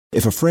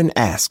If a friend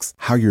asks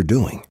how you're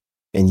doing,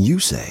 and you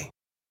say,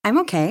 I'm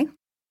okay.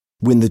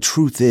 When the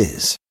truth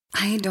is,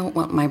 I don't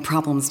want my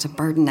problems to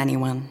burden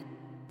anyone.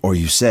 Or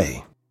you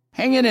say,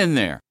 Hang it in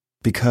there.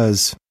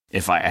 Because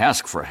if I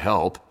ask for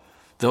help,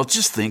 they'll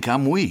just think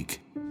I'm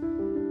weak.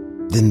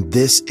 Then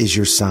this is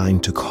your sign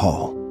to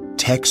call,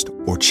 text,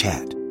 or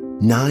chat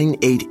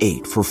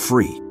 988 for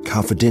free,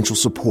 confidential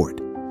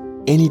support.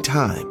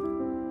 Anytime.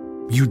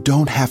 You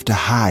don't have to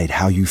hide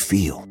how you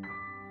feel.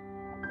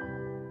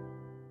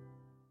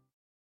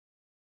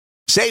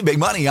 Save big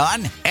money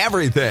on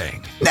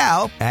everything.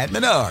 Now at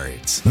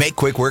Menards. Make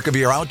quick work of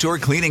your outdoor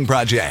cleaning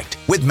project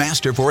with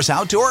Masterforce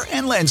outdoor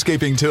and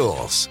landscaping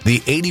tools. The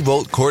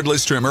 80-volt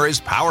cordless trimmer is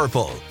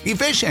powerful,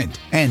 efficient,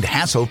 and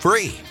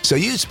hassle-free. So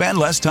you spend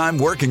less time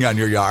working on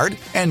your yard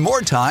and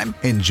more time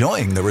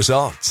enjoying the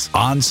results.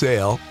 On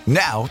sale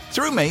now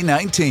through May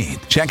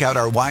 19th. Check out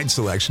our wide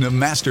selection of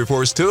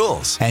Masterforce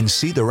tools and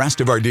see the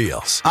rest of our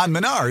deals on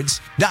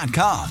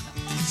Menards.com.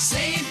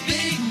 Save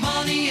big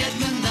money at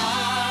Menards.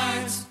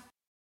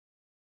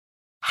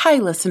 Hi,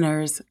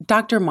 listeners.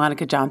 Dr.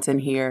 Monica Johnson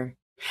here.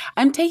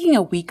 I'm taking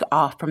a week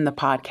off from the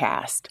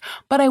podcast,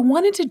 but I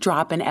wanted to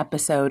drop an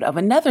episode of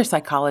another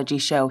psychology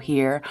show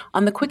here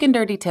on the Quick and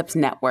Dirty Tips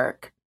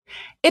Network.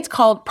 It's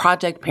called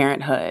Project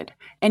Parenthood,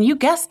 and you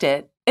guessed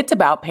it, it's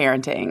about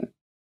parenting.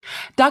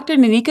 Dr.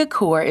 Nanika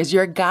Kaur is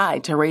your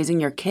guide to raising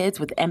your kids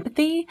with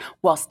empathy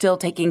while still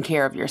taking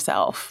care of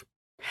yourself.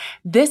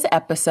 This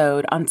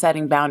episode on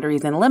setting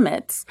boundaries and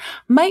limits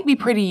might be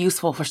pretty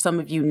useful for some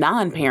of you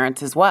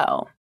non-parents as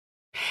well.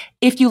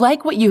 If you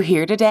like what you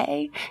hear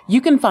today,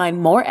 you can find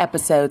more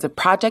episodes of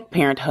Project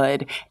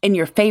Parenthood in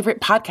your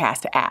favorite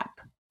podcast app.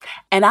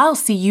 And I'll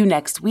see you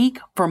next week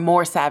for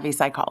more Savvy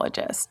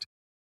Psychologist.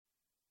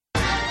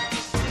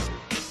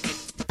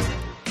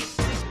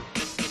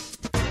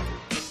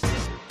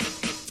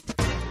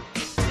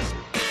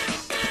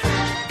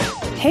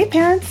 Hey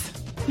parents,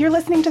 you're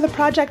listening to the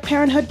Project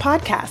Parenthood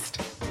podcast.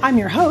 I'm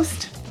your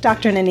host,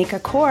 Dr. Nanika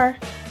Kaur,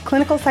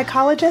 clinical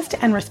psychologist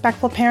and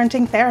respectful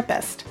parenting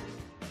therapist.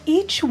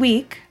 Each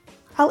week,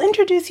 I'll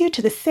introduce you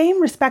to the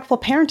same respectful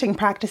parenting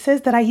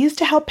practices that I use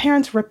to help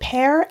parents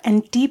repair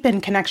and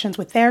deepen connections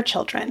with their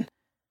children.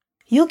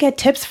 You'll get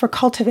tips for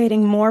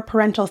cultivating more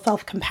parental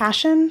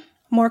self-compassion,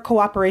 more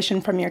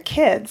cooperation from your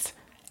kids,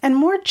 and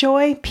more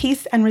joy,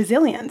 peace, and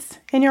resilience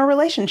in your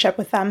relationship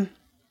with them.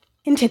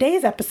 In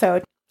today's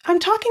episode, I'm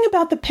talking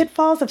about the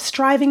pitfalls of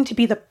striving to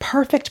be the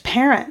perfect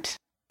parent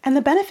and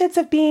the benefits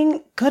of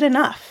being good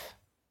enough.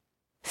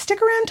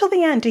 Stick around till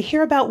the end to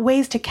hear about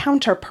ways to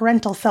counter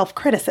parental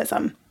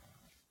self-criticism.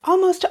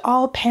 Almost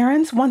all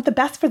parents want the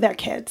best for their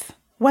kids,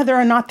 whether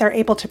or not they're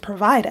able to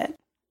provide it.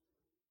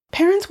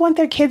 Parents want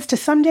their kids to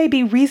someday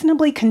be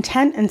reasonably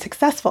content and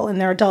successful in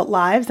their adult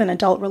lives and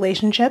adult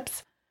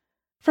relationships.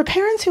 For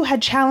parents who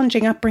had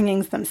challenging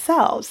upbringings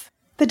themselves,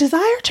 the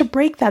desire to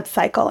break that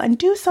cycle and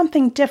do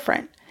something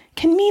different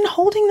can mean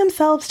holding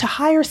themselves to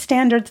higher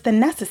standards than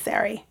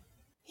necessary.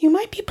 You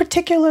might be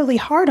particularly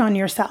hard on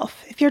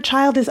yourself if your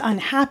child is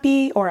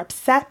unhappy or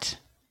upset,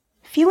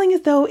 feeling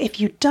as though if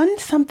you'd done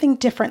something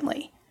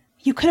differently,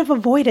 you could have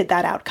avoided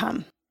that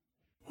outcome.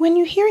 When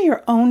you hear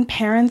your own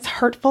parents'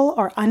 hurtful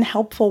or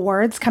unhelpful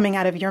words coming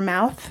out of your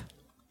mouth,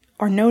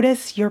 or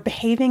notice you're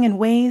behaving in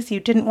ways you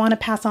didn't want to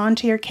pass on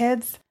to your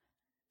kids,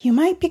 you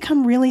might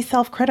become really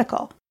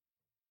self-critical.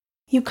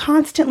 You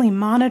constantly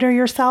monitor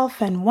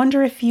yourself and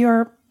wonder if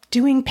you're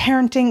doing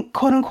parenting,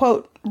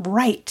 quote-unquote,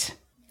 right,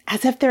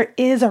 as if there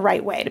is a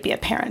right way to be a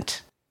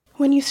parent.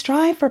 When you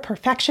strive for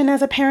perfection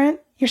as a parent,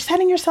 you're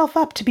setting yourself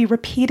up to be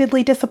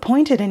repeatedly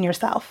disappointed in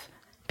yourself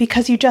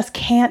because you just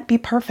can't be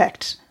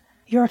perfect.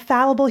 You're a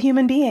fallible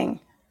human being,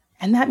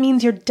 and that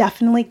means you're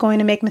definitely going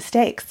to make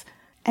mistakes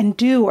and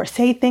do or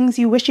say things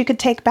you wish you could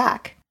take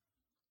back.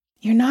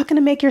 You're not going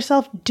to make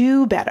yourself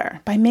do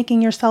better by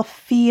making yourself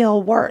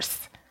feel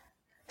worse.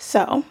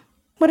 So,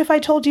 what if I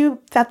told you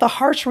that the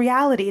harsh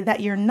reality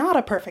that you're not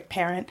a perfect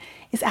parent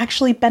is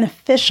actually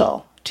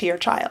beneficial to your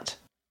child?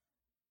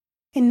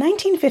 In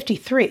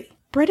 1953,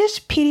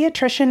 British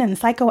pediatrician and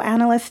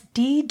psychoanalyst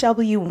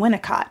D.W.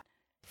 Winnicott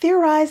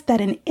theorized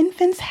that an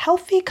infant's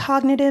healthy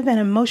cognitive and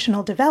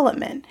emotional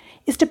development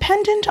is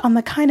dependent on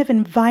the kind of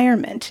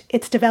environment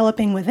it's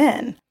developing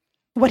within,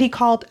 what he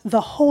called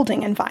the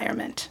holding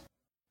environment.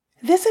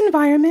 This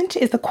environment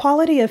is the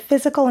quality of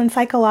physical and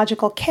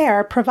psychological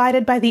care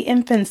provided by the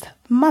infant's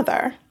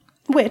mother,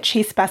 which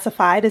he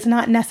specified is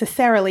not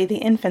necessarily the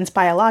infant's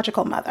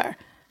biological mother.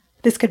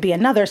 This could be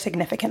another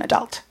significant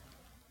adult.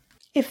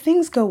 If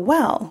things go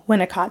well,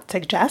 Winnicott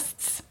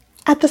suggests,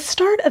 at the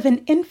start of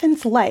an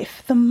infant's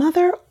life, the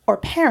mother or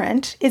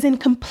parent is in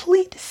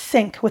complete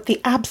sync with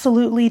the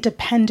absolutely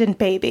dependent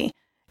baby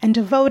and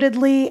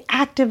devotedly,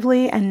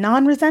 actively, and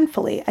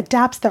non-resentfully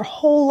adapts their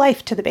whole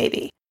life to the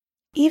baby,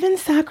 even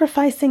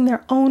sacrificing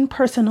their own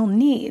personal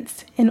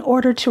needs in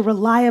order to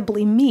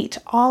reliably meet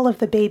all of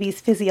the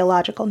baby's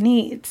physiological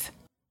needs.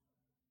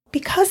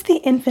 Because the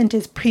infant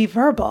is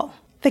preverbal,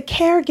 the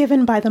care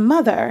given by the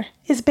mother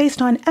is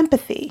based on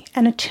empathy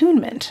and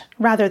attunement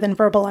rather than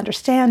verbal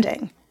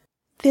understanding.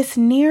 This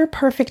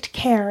near-perfect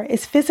care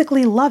is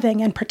physically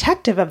loving and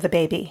protective of the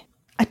baby,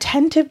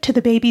 attentive to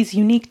the baby's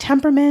unique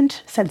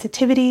temperament,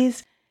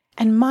 sensitivities,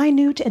 and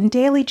minute and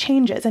daily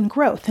changes in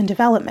growth and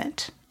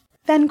development.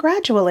 Then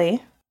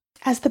gradually,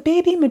 as the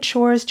baby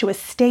matures to a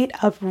state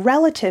of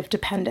relative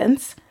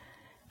dependence,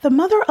 the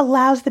mother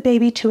allows the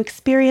baby to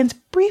experience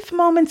brief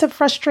moments of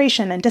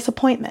frustration and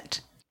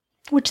disappointment,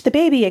 which the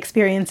baby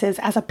experiences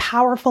as a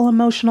powerful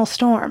emotional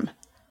storm.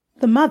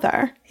 The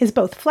mother is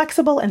both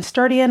flexible and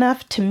sturdy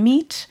enough to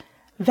meet,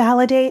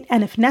 validate,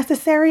 and if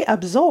necessary,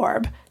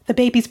 absorb the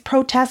baby's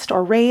protest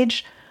or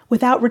rage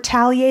without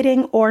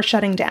retaliating or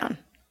shutting down.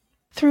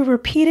 Through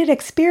repeated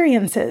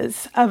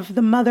experiences of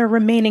the mother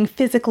remaining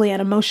physically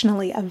and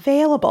emotionally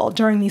available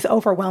during these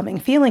overwhelming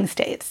feeling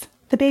states,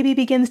 the baby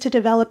begins to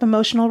develop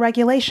emotional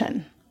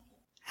regulation.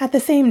 At the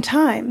same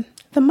time,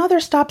 the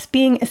mother stops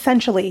being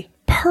essentially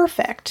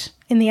perfect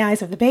in the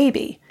eyes of the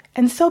baby,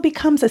 and so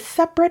becomes a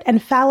separate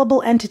and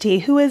fallible entity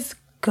who is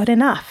good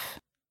enough.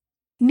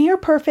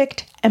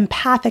 Near-perfect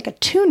empathic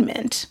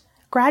attunement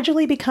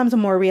gradually becomes a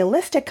more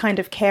realistic kind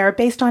of care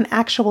based on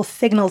actual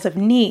signals of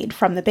need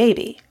from the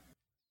baby.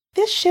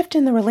 This shift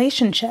in the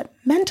relationship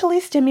mentally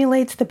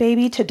stimulates the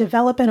baby to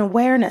develop an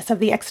awareness of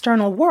the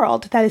external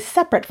world that is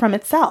separate from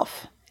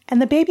itself,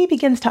 and the baby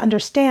begins to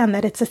understand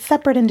that it's a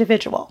separate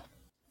individual.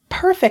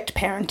 Perfect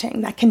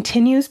parenting that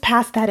continues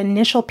past that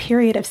initial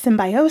period of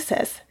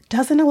symbiosis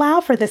doesn't allow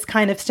for this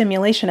kind of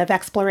stimulation of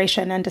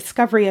exploration and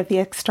discovery of the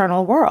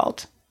external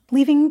world,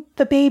 leaving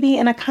the baby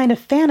in a kind of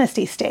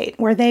fantasy state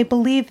where they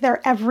believe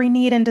their every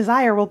need and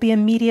desire will be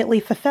immediately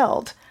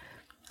fulfilled,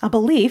 a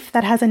belief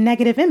that has a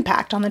negative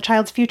impact on the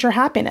child's future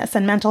happiness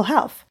and mental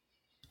health.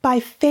 By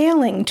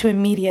failing to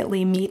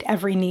immediately meet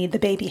every need the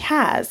baby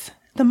has,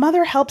 the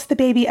mother helps the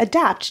baby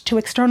adapt to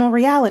external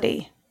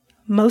reality.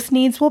 Most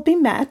needs will be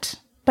met,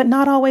 but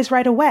not always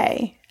right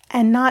away,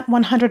 and not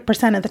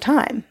 100% of the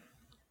time.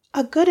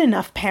 A good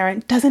enough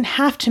parent doesn't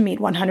have to meet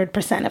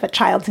 100% of a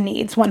child's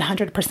needs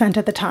 100%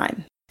 of the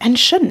time, and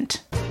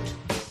shouldn't.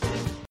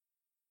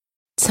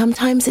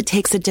 Sometimes it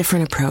takes a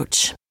different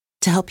approach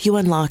to help you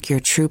unlock your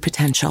true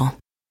potential.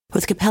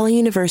 With Capella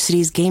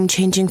University's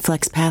game-changing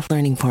FlexPath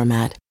learning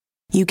format,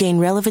 you gain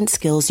relevant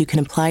skills you can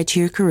apply to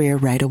your career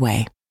right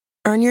away.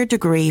 Earn your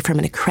degree from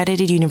an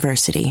accredited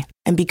university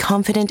and be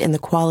confident in the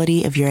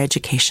quality of your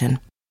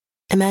education.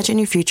 Imagine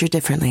your future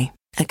differently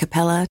at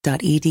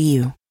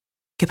capella.edu.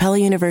 Capella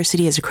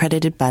University is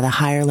accredited by the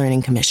Higher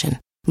Learning Commission.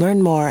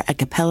 Learn more at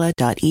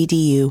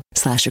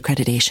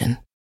capella.edu/accreditation.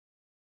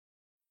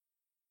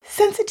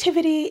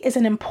 Sensitivity is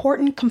an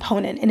important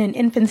component in an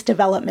infant's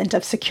development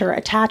of secure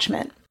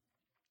attachment.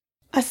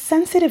 A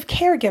sensitive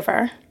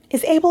caregiver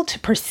is able to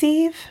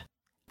perceive,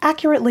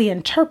 accurately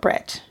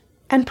interpret,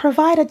 and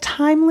provide a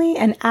timely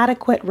and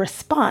adequate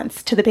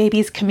response to the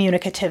baby's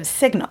communicative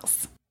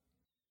signals.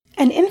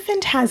 An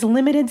infant has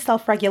limited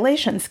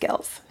self-regulation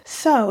skills,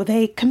 so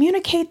they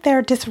communicate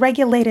their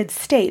dysregulated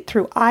state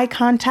through eye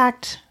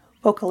contact,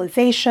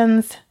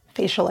 vocalizations,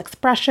 facial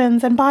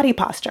expressions, and body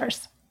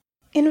postures,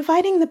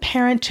 inviting the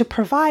parent to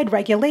provide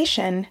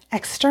regulation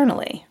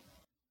externally.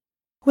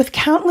 With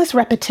countless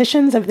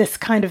repetitions of this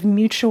kind of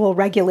mutual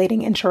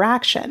regulating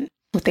interaction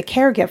with the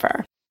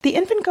caregiver, the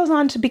infant goes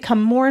on to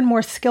become more and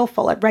more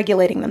skillful at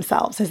regulating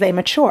themselves as they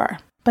mature.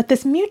 But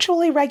this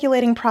mutually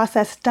regulating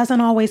process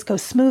doesn't always go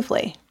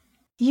smoothly.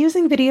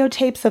 Using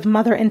videotapes of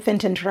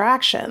mother-infant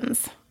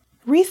interactions,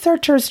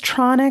 researchers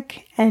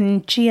Tronick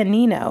and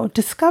Giannino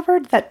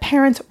discovered that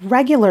parents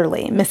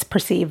regularly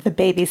misperceive the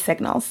baby's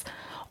signals,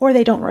 or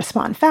they don't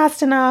respond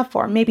fast enough,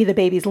 or maybe the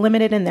baby's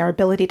limited in their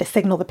ability to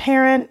signal the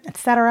parent,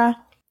 etc.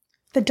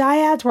 The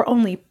dyads were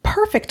only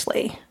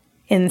perfectly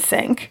in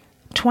sync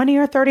 20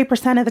 or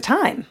 30% of the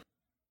time.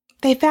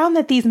 They found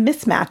that these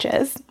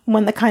mismatches,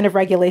 when the kind of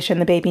regulation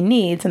the baby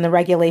needs and the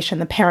regulation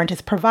the parent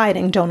is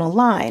providing don't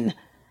align,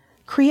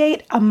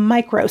 create a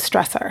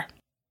micro-stressor.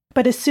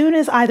 But as soon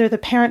as either the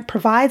parent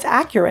provides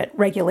accurate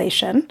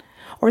regulation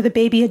or the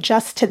baby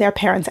adjusts to their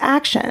parent's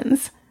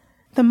actions,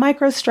 the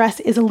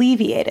micro-stress is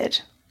alleviated,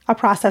 a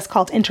process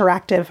called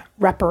interactive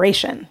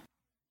reparation.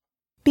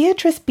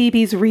 Beatrice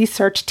Beebe's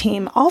research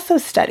team also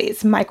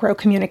studies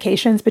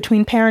micro-communications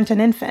between parent and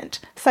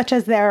infant, such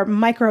as their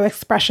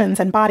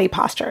micro-expressions and body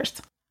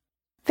postures.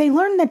 They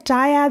learned that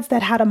dyads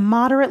that had a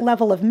moderate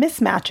level of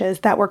mismatches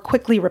that were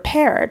quickly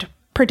repaired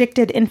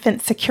predicted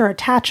infant secure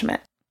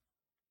attachment.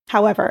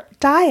 However,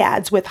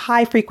 dyads with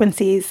high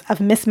frequencies of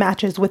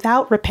mismatches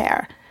without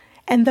repair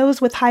and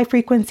those with high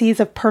frequencies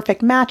of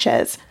perfect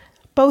matches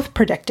both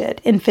predicted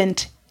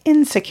infant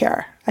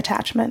insecure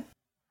attachment.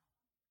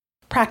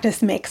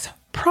 Practice makes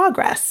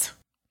progress.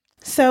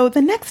 So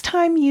the next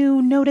time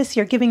you notice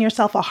you're giving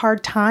yourself a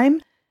hard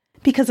time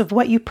because of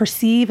what you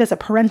perceive as a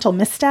parental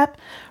misstep,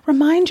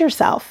 remind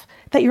yourself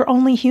that you're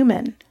only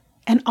human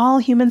and all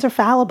humans are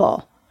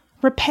fallible.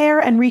 Repair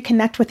and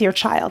reconnect with your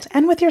child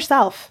and with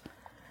yourself.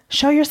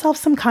 Show yourself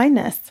some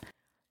kindness.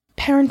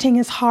 Parenting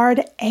is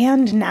hard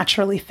and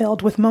naturally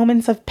filled with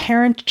moments of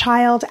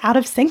parent-child out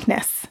of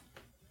syncness.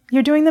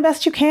 You're doing the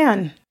best you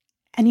can,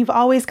 and you've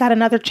always got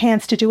another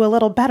chance to do a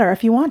little better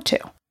if you want to.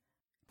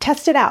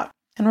 Test it out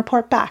and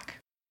report back.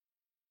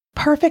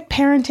 Perfect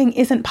parenting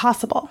isn't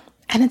possible,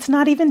 and it's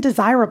not even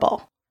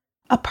desirable.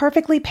 A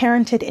perfectly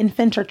parented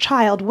infant or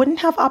child wouldn't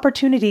have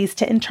opportunities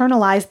to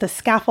internalize the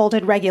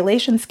scaffolded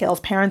regulation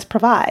skills parents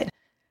provide,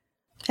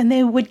 and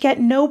they would get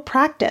no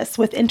practice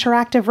with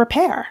interactive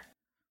repair.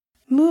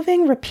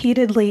 Moving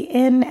repeatedly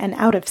in and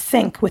out of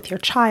sync with your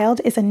child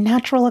is a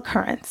natural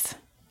occurrence,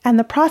 and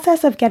the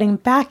process of getting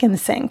back in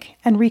sync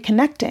and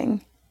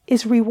reconnecting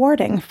is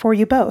rewarding for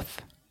you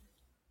both.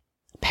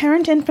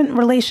 Parent-infant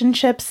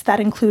relationships that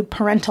include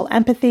parental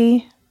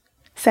empathy,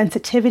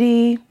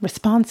 sensitivity,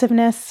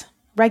 responsiveness,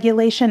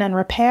 regulation, and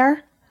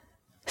repair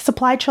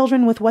supply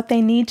children with what they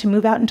need to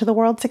move out into the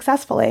world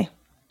successfully.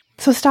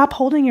 So stop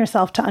holding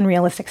yourself to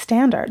unrealistic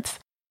standards.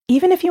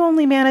 Even if you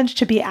only manage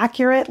to be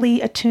accurately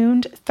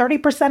attuned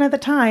 30% of the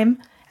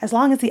time, as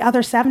long as the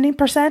other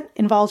 70%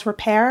 involves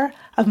repair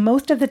of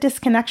most of the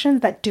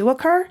disconnections that do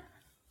occur,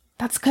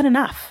 that's good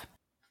enough.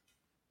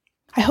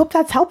 I hope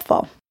that's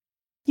helpful.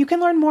 You can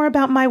learn more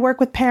about my work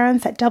with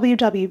parents at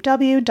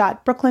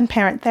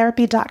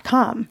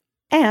www.brooklynparenttherapy.com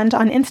and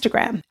on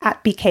Instagram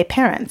at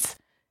BKParents.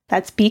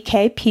 That's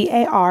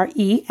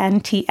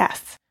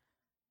BKPARENTS.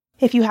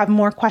 If you have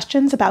more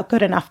questions about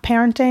good enough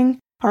parenting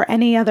or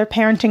any other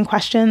parenting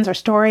questions or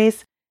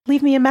stories,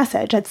 leave me a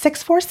message at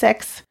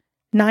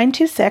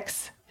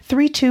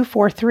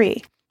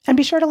 646-926-3243. And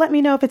be sure to let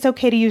me know if it's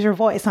okay to use your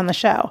voice on the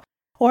show.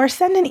 Or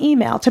send an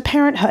email to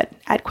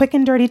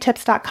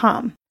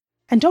parenthood@quickanddirtytips.com.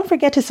 And don't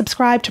forget to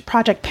subscribe to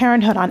Project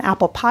Parenthood on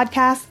Apple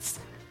Podcasts,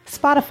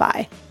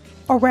 Spotify,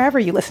 or wherever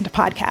you listen to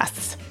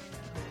podcasts.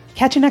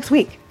 Catch you next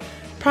week.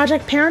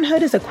 Project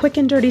Parenthood is a Quick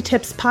and Dirty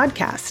Tips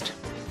podcast.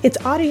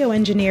 It's audio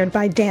engineered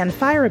by Dan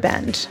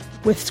Feierabend,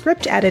 with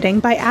script editing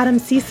by Adam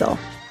Cecil.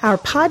 Our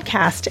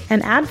podcast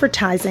and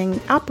advertising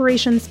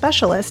operations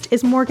specialist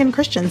is Morgan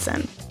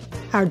Christensen.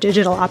 Our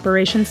digital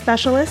operations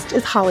specialist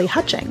is Holly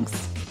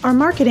Hutchings. Our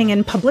marketing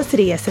and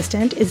publicity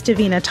assistant is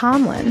Davina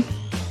Tomlin.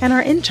 And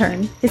our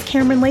intern is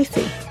Cameron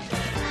Lacey.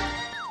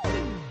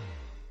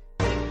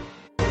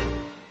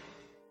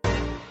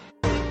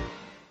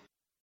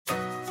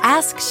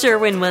 Ask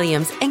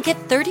Sherwin-Williams and get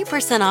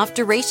 30% off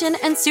Duration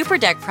and Super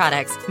Deck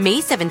products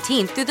May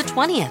 17th through the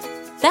 20th.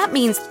 That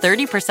means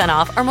 30%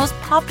 off our most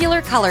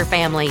popular color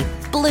family,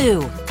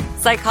 blue.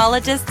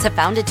 Psychologists have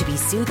found it to be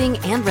soothing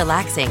and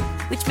relaxing,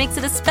 which makes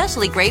it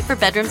especially great for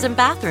bedrooms and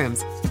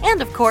bathrooms.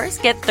 And of course,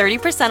 get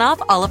 30%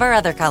 off all of our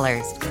other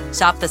colors.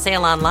 Shop the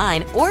sale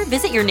online or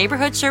visit your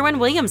neighborhood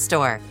Sherwin-Williams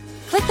store.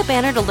 Click the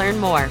banner to learn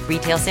more.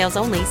 Retail sales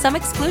only. Some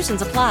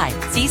exclusions apply.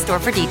 See store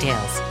for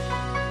details.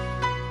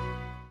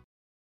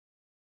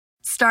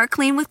 Start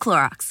clean with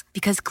Clorox,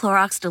 because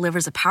Clorox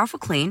delivers a powerful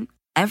clean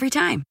every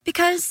time.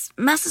 Because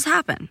messes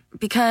happen.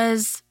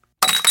 Because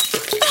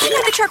I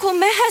got the charcoal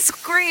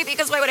mask. Great,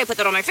 because why would I put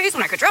that on my face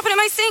when I could drop it in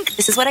my sink?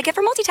 This is what I get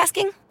for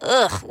multitasking.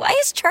 Ugh, why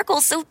is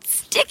charcoal so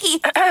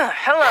sticky?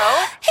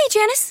 Hello? Hey,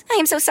 Janice. I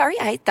am so sorry.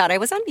 I thought I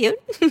was on mute.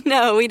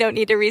 No, we don't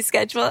need to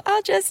reschedule.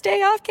 I'll just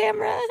stay off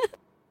camera.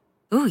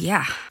 Ooh,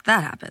 yeah,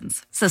 that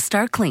happens. So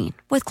start clean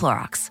with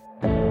Clorox.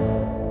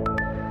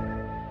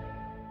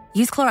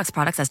 Use Clorox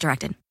products as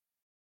directed.